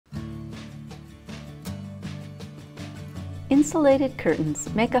Insulated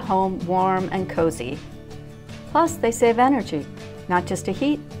curtains make a home warm and cozy. Plus, they save energy, not just to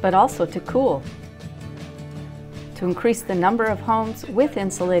heat, but also to cool. To increase the number of homes with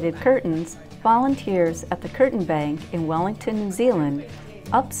insulated curtains, volunteers at the Curtain Bank in Wellington, New Zealand,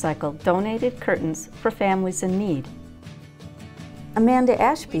 upcycle donated curtains for families in need. Amanda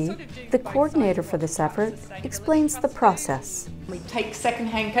Ashby, the coordinator for this effort, explains the process. We take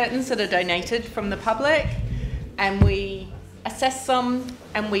second-hand curtains that are donated from the public and we assess them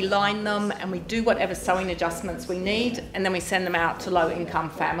and we line them and we do whatever sewing adjustments we need, and then we send them out to low-income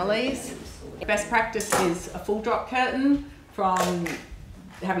families. Best practice is a full drop curtain, from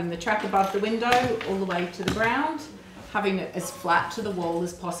having the track above the window all the way to the ground, having it as flat to the wall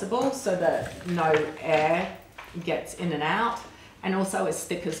as possible so that no air gets in and out, and also as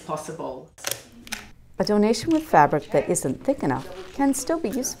thick as possible. A donation with fabric that isn't thick enough can still be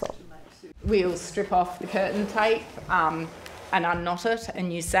useful. We'll strip off the curtain tape and unknot it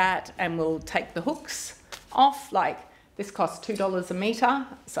and use that, and we'll take the hooks off. Like, this costs $2 a metre,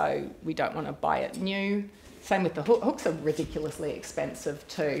 so we don't want to buy it new. Same with the hooks are ridiculously expensive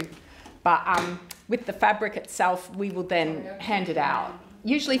too. But with the fabric itself, we will then hand it out,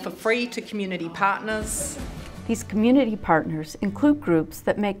 usually for free, to community partners. These community partners include groups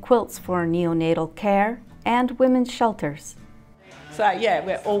that make quilts for neonatal care and women's shelters. So yeah,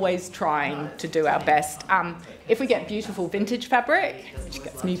 we're always trying to do our best. If we get beautiful vintage fabric, which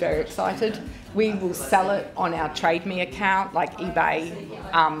gets me very excited, we will sell it on our Trade Me account, like eBay,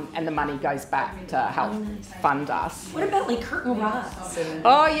 and the money goes back to help fund us. What about like curtain rods?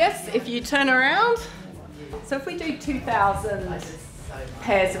 Oh yes, if you turn around. So if we do 2,000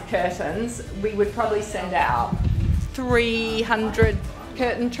 pairs of curtains, we would probably send out 300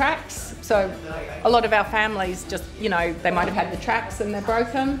 curtain tracks. So a lot of our families just, you know, they might have had the tracks and they're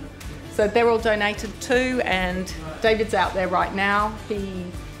broken. So they're all donated too, and David's out there right now. He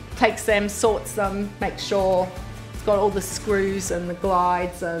takes them, sorts them, makes sure it's got all the screws and the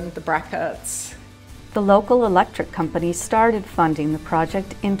glides and the brackets. The local electric company started funding the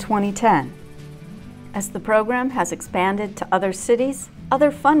project in 2010. As the program has expanded to other cities,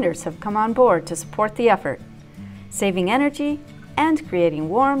 other funders have come on board to support the effort, saving energy and creating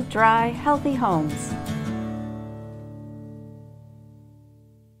warm, dry, healthy homes.